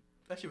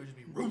 That shit would just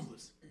be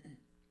ruthless.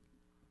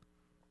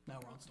 Now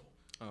we're on Stoll.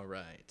 All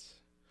right.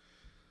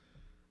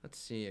 Let's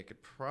see. I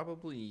could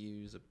probably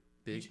use a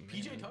big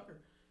PJ man. Tucker.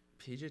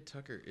 PJ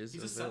Tucker is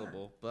He's a center.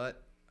 available,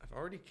 but I've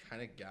already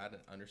kind of got an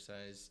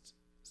undersized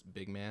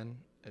big man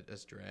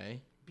as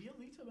Dre.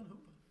 Bielitsa Van Hoopen.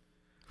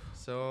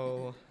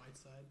 So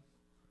Whiteside.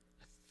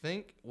 I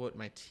think what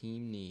my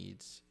team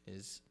needs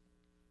is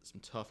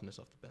some toughness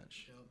off the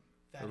bench. Yep.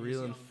 A Thaddeus real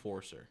Young.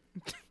 enforcer.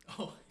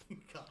 Oh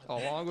God.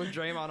 Along with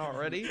Draymond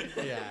already.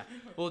 Yeah.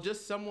 Well,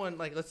 just someone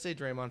like, let's say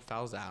Draymond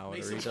fouls out,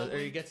 Makes or he him does, or he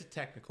public. gets a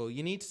technical.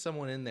 You need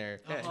someone in there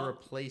to Uh-huh.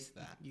 replace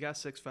that. You got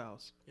 6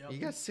 fouls. Yep. You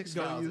got 6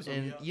 Gonna fouls, use 'em,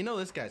 and yeah. you know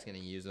this guy's gonna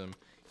use them.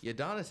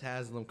 Udonis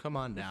Haslam, come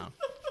on down.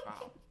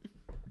 Wow.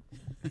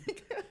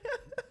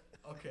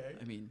 Okay.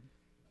 I mean,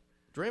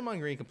 Draymond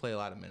Green can play a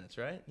lot of minutes,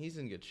 right? He's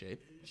in good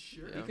shape.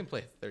 Sure. He can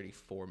play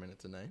 34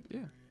 minutes a night. yeah.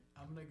 Alright,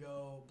 I'm gonna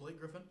go Blake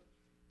Griffin.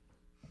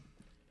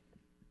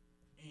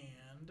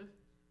 And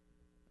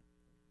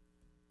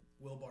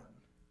Will Barton.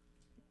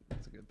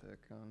 That's a good pick,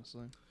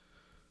 honestly.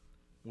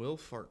 Will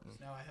Farton. So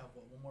now I have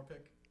what, one more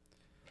pick?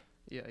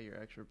 Yeah, your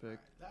extra pick.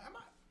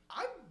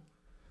 Alright,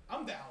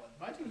 I'm valid.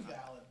 My team's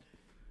valid.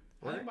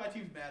 I think my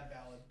team's mad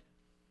valid.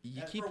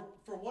 You And keep.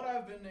 for what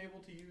I've been able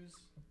to use,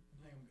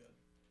 I think I'm good.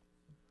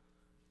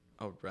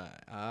 Oh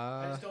right.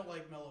 I just don't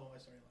like Melo in my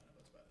starting lineup.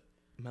 That's about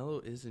it. Melo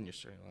is in your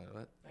starting lineup.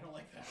 What? I don't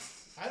like that.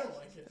 I don't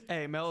like it.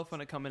 Hey, Melo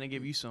finna come in and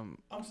give you some.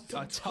 I'm still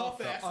A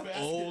tough ass tough-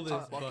 basket. old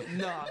as fuck.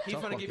 Nah, he's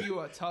Tough gonna give bucket. you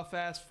a tough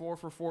ass 4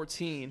 for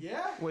 14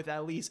 Yeah. with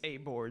at least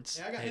 8 boards.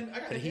 Yeah, I got Hey, him. I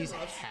got but him he's and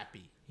Russ.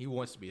 happy. He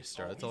wants to be a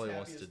star. Oh, That's all he's he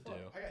wants happy to as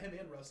do. fuck. I got him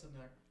and Russ in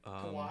there. Um,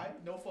 Kawhi,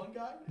 no fun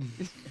guy.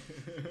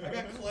 I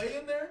got Clay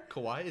in there.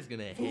 Kawhi is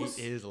gonna hate Who's-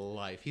 his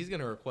life. He's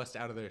gonna request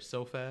out of there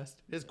so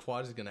fast. His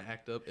quad is gonna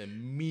act up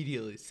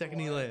immediately. Second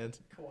he Kawhi.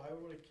 lands. Kawhi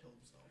would have killed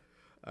himself.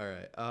 All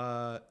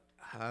right.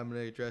 I'm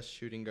gonna address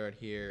shooting guard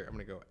here. I'm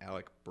gonna go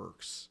Alec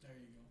Burks. There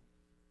you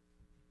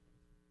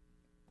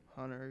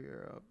go. Hunter,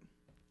 you're up.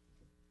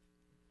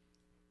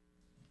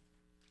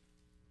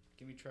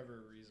 Give me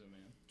Trevor Ariza,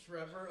 man.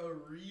 Trevor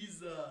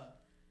Ariza.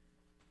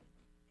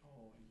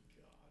 Oh my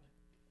God.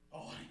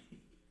 Oh,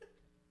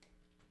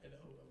 I know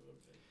who I'm gonna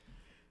pick.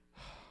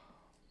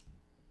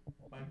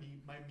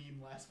 My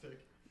meme last pick.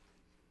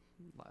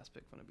 Last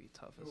pick gonna be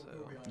tough Who as are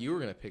hell. we on? You were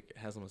gonna pick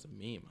Haslam as a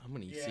meme. I'm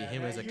gonna see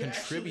him yeah, as a you actually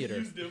contributor.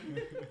 used him.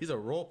 He's a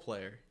role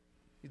player.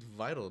 He's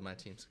vital to my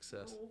team's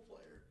success. Role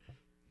player.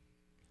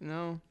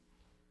 No,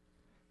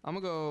 I'm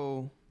gonna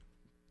go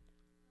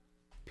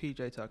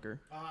PJ Tucker.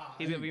 Ah,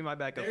 He's gonna be my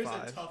backup there's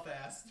 5. a tough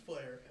ass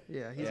player.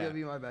 Yeah, he's Yeah. gonna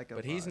be my backup.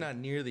 But he's 5. not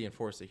near the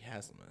enforcer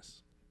Haslam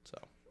is. So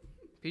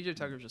PJ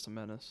Tucker's just a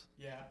menace.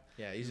 Yeah.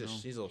 yeah, he's No. a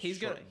little He's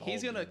short, gonna-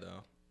 he's bald gonna- dude,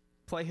 though.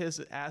 Play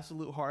his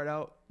absolute heart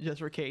out just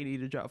for KD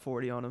to drop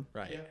 40 on him.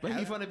 Right. Yeah. But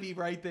he's gonna be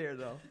right there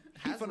though.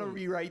 He's gonna Haslam-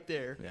 be right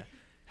there. Yeah.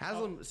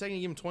 Haslam, second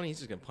you give him 20, he's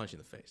just gonna punch you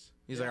in the face.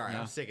 He's like, all right,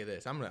 Yeah. I'm sick of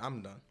this. I'm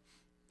done.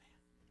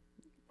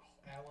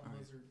 Allen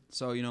Lizard.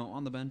 So, you know,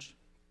 on the bench,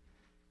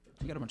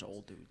 you got a bunch of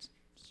old dudes.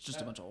 It's just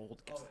a bunch of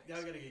old guys. Oh, now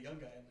I gotta get a young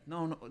guy in there.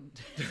 No, no. Young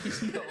He's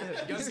still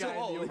guy in the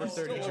old. over He's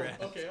 30 still old.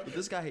 draft. Okay. But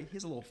this guy, he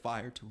has a little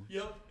fire to him.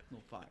 Yep. A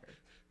little fire.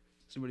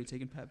 Is anybody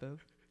taking Pat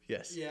Bev?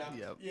 Yes. Yeah.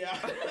 Yep. Yeah.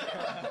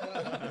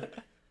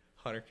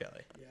 Hunter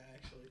Kelly. yeah,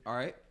 actually. All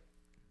right.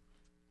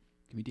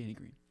 Give me Danny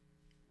Green.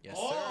 Yes,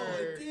 Oh,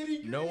 sir.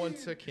 Danny No one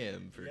Green. took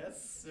him for.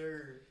 Yes,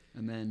 sir.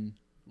 And then,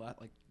 then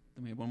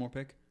we have one more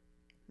pick.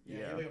 Yeah.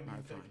 Yeah. give me a All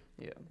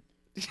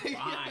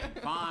right,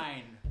 pick.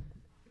 fine. Yeah.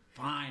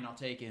 Fine, I'll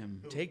take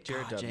him. Take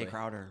Jared God, Jay Dudley.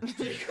 Crowder.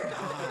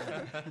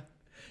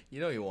 You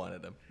know you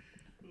wanted him.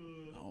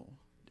 No.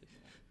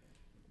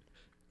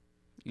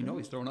 You know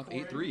he's throwing up Corey,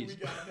 8 threes. who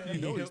we got, man?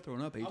 You know he's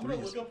throwing up 8 I'm gonna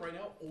threes. look up right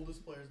now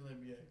oldest players in the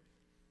NBA.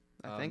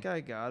 I think I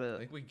got I it.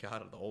 think we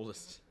got it, the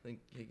oldest. I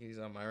think he's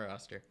on my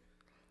roster.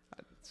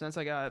 Since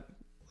I got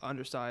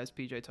undersized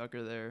PJ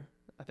Tucker there,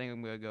 I think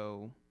I'm gonna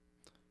go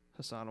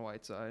Hassan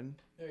Whiteside.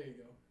 There you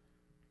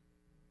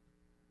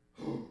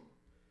go.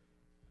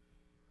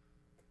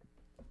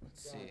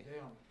 Let's God see.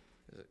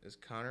 damn. Is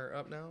Connor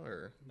up now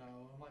or? No,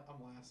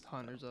 I'm last.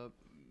 Hunter's up.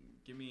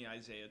 Give me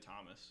Isaiah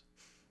Thomas.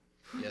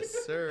 Yes,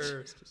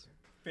 sir.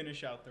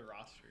 Finish out the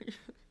roster.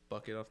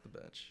 Bucket off the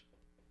bench.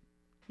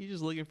 He's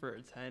just looking for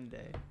a 10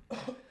 day.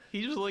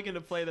 He's just looking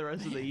to play the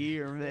rest of the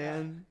year,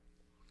 man.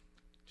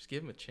 Just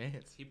give him a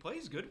chance. He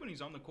plays good when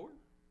he's on the court.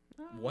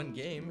 One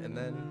game and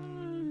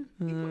then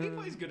He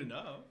plays good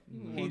enough.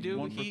 He do.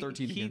 One for He,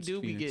 13 he against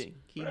do be Phoenix. getting.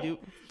 He do.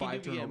 He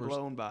 5 do be getting turnovers.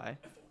 blown by. My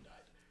phone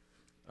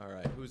died. all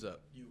right, who's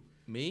up? You.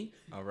 Me?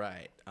 All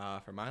right.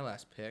 For my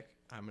last pick,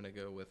 I'm gonna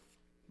go with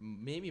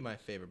maybe my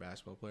favorite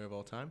basketball player of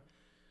all time.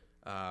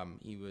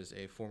 He was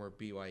a former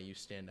BYU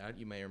standout.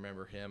 You may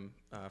remember him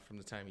from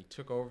the time he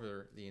took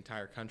over the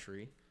entire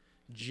country.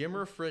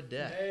 Jimmer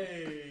Fredette.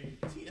 Hey,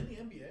 is he in the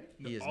NBA?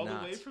 He is All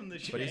not. the way from the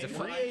But he's a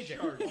free Shanghai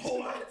agent. Sharks.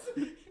 What?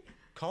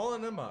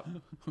 Calling him up.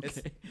 It's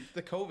Okay.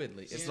 the COVID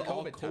league. It's It's the the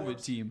all COVID COVID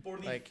times. team. For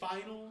the Like-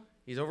 final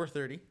He's over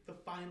 30. pick,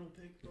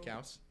 It bro.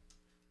 counts.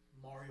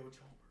 Mario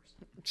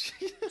Chalmers.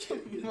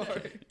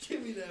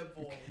 Give me that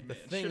ball. The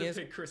Man, thing should've is,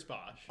 picked Chris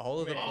Bosh.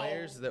 all of the Man.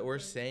 players that we're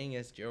saying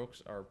as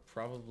jokes are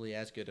probably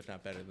as good, if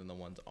not better, than the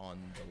ones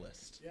on the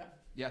list. Yeah.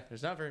 Yeah.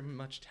 There's not very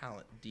much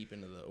talent deep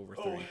into the over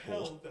 30 Oh pool.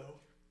 hell no.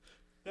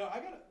 No,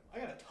 I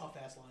got a tough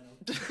ass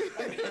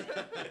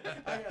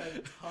lineup. I got a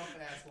tough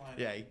ass lineup.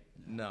 Yeah,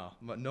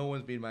 no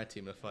one's beating my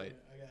team in a fight.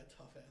 I got a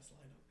tough ass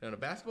lineup. In a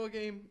basketball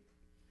game,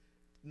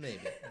 maybe,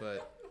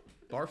 but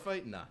bar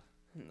fight, nah.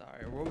 All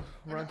right, we'll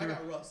I run through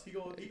got Russ. He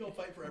go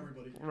fight for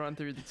everybody. run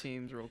through the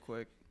teams real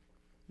quick.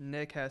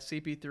 Nick has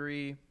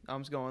CP3.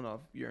 I'm just going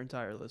off your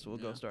entire list. We'll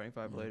go Yeah. starting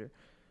five Mhm. later.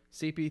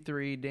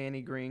 CP3,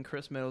 Danny Green,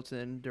 Chris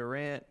Middleton,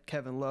 Durant,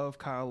 Kevin Love,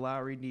 Kyle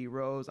Lowry, D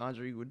Rose,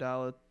 Andre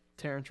Iguodala,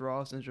 Terrence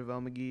Ross, and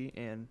JaVale McGee,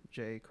 and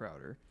Jay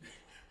Crowder.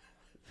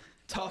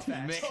 Tough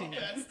ass team.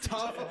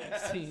 Tough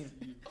ass team.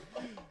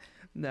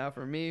 Now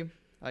for me,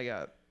 I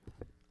got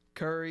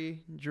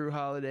Curry, Drew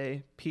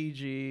Holiday,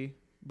 PG,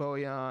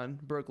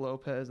 Bojan, Brooke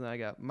Lopez, and I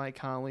got Mike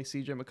Conley,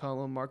 CJ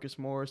McCollum, Marcus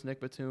Morris,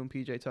 Nick Batum,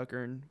 PJ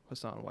Tucker, and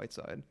Hassan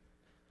Whiteside.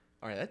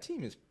 All right, that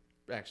team is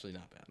actually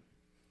not bad.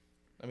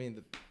 I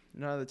mean,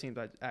 None of the teams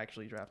I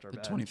actually draft are The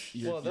bad. 20,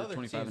 you're, Well, the you're other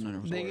 25 and teams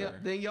under. were Then, Sorry.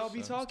 then y'all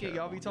be So talking. it's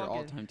Y'all be Your talking.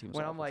 all-time team was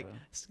When I'm awful, like,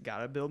 so.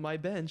 gotta build my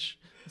bench.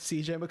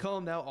 CJ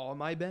McCollum now on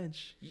my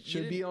bench. You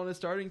Should be didn't- on his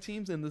starting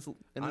teams in this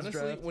honestly,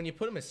 draft. when you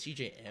put him as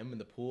CJM in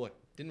the pool, I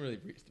didn't really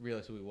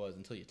realize who he was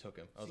until you took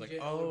him. I was like, CJ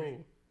oh,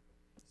 Ellerby.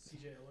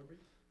 CJ Ellerby.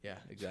 yeah,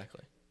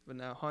 exactly. But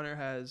now Hunter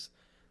has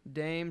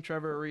Dame,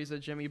 Trevor Ariza,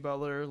 Jimmy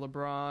Butler,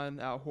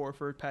 LeBron, Al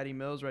Horford, Patty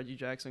Mills, Reggie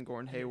Jackson,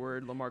 Gordon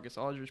Hayward, LaMarcus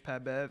Aldridge,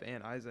 Pat Bev,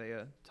 and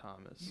Isaiah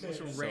Thomas. Most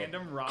Man.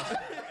 random roster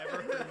I've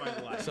ever heard in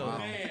my life. So, Wow.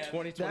 Man.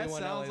 2021 That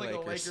sounds LA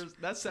like Lakers. a Lakers.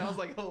 That sounds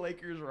like a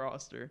Lakers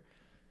roster. Man.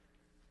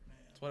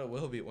 That's what it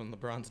will be when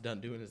LeBron's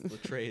done doing his the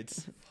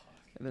trades.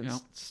 And then Yeah.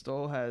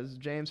 Stoll has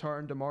James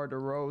Harden, DeMar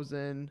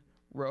DeRozan,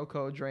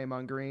 Rocco,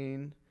 Draymond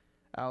Green,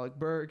 Alec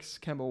Burks,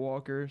 Kemba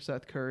Walker,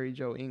 Seth Curry,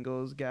 Joe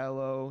Ingles,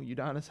 Gallo,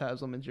 Udonis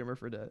Haslem, and Jimmer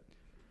Fredette.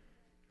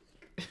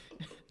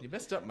 You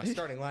messed up my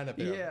starting lineup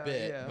there a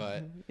bit,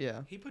 but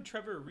yeah. He put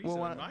Trevor Ariza Well,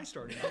 when in my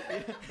starting.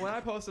 When I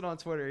post it on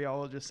Twitter, y'all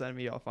will just send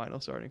me y'all final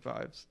starting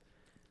fives.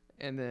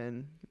 And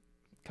then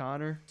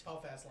Connor,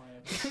 Tough ass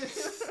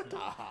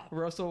lineup.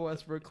 Russell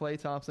Westbrook, Klay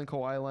Thompson,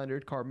 Kawhi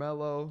Leonard,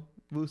 Carmelo,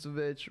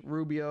 Vucevic,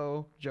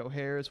 Rubio, Joe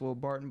Harris, Will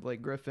Barton,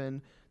 Blake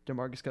Griffin,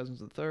 DeMarcus Cousins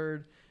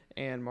III,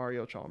 and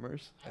Mario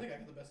Chalmers. I think I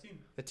got the best team.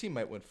 the team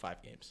might win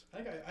 5 games. I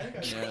think I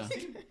got the Yeah. best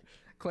team.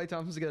 Klay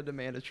Thompson's gonna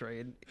demand a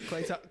trade.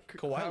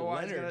 Kawhi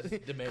Leonard's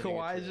demanding a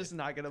Kawhi's trade. just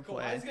not gonna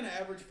play. Kawhi's gonna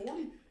average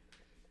 40.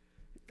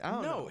 I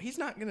don't No, know. he's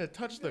not gonna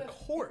touch the He's gonna-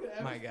 court, he's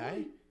gonna my average guy.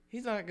 40.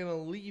 He's not gonna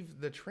leave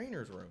the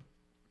trainer's room.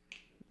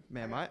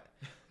 Man, I got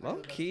the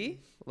best team.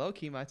 low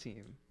key, my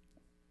team.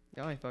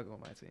 Y'all ain't fucking with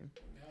my team.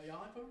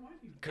 Y'all ain't fucking my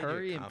team.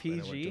 Curry You're and confident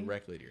it went PG.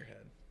 directly to your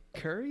head.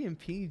 Curry and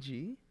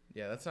PG.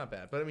 Yeah, that's not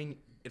bad. But I mean,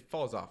 it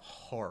falls off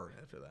hard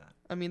after that.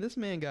 I mean, this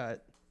man got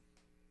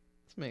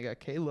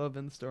K Love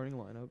in the starting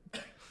lineup.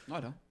 No,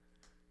 I don't.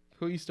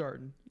 Who you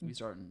starting? We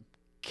starting.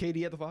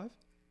 KD at the 5?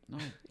 No.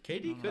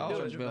 KD could No, do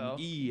Oh, it. JaVale.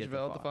 McGee at the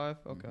JaVale at the five.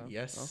 5? Okay.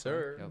 Yes, Okay.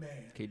 sir. Yep.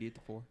 Man. KD at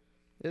the 4.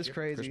 It's Chris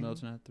crazy. Chris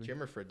Middleton at 3.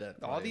 Jimmer Fredette.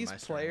 All probably these my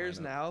starting players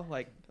lineup. now,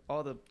 like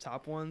all the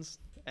top ones,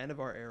 end of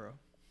our era.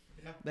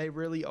 Yeah. They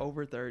really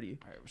over 30.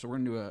 All right, so we're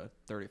gonna do a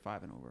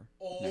 35 and over.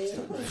 Oh, Next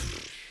time,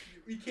 right?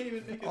 we can't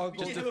even make I'll a go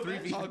just to a 3v.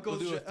 bench. I'll go We'll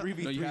do a to-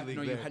 3v3 No, you have, league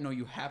no, you there. no,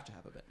 you have to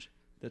have a bench.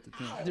 That's the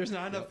thing. There's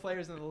not enough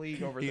players in the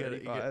league over You gotta-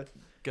 35.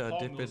 Gotta Paul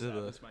dip into Millsap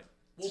the. was my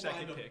We'll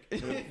second find him.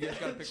 pick. You just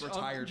gotta pick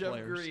retired Jeff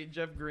players. Green.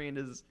 Jeff Green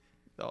is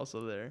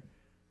also there.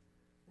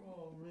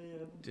 Oh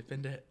man. Dip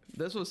into.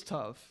 This was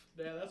tough.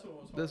 Yeah, that's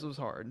what was hard. This was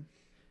hard.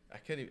 I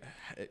couldn't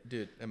even.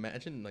 Dude,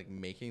 imagine like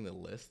making the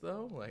list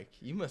though. Like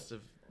you must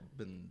have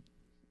been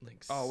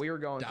like. Oh, we were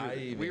going through.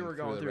 diving We were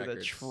going through the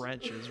records.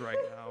 trenches right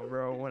now,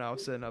 bro. When I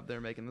was sitting up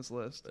there making this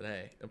list, But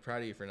hey, I'm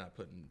proud of you for not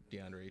putting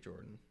DeAndre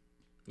Jordan.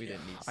 We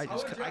didn't need. I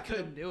would've I drafted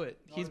couldn't him. do it.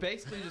 I He's would've-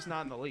 basically just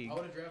not in the league. I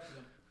would have drafted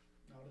him.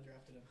 I would have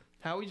drafted him.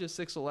 How he just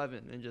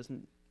 6'11" and just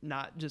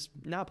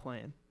not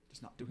playing,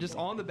 Just not doing. just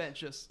anything. on the bench,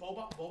 just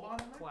Boban in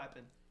there?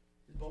 clapping.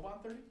 Is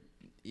Boban 30?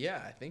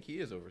 Yeah, I think he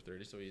is over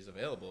 30, so he's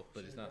available,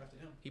 but he's Should've not.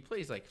 drafted him. He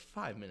plays like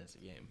 5 minutes a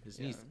game. His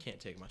knees Yeah. can't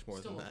take much more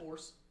Still than a that.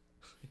 force.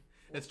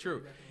 It's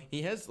true.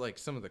 He has like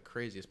some of the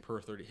craziest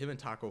per 30. Him and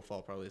Taco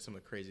Fall probably have some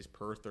of the craziest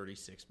per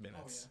 36 Oh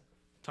minutes.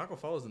 Taco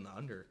Fall is in the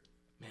under.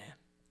 Man,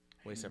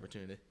 waste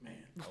opportunity. yeah.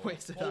 Man.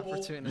 Wasted Oh,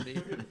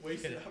 opportunity.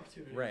 Wasted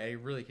opportunity. Right, I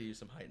really could use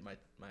some height in my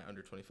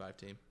under 25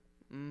 team.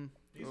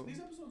 These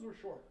episodes were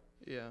short.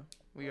 Yeah,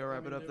 we gotta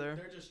wrap it up there.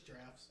 They're just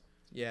drafts.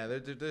 Yeah,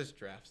 there's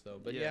drafts though,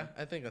 but Yeah. yeah,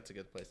 I think that's a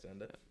good place to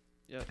end it.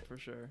 Yeah, for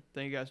sure.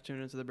 Thank you guys for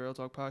tuning into the Barrel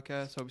Talk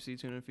podcast. Hope you see you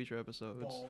tune in future episodes. Balls.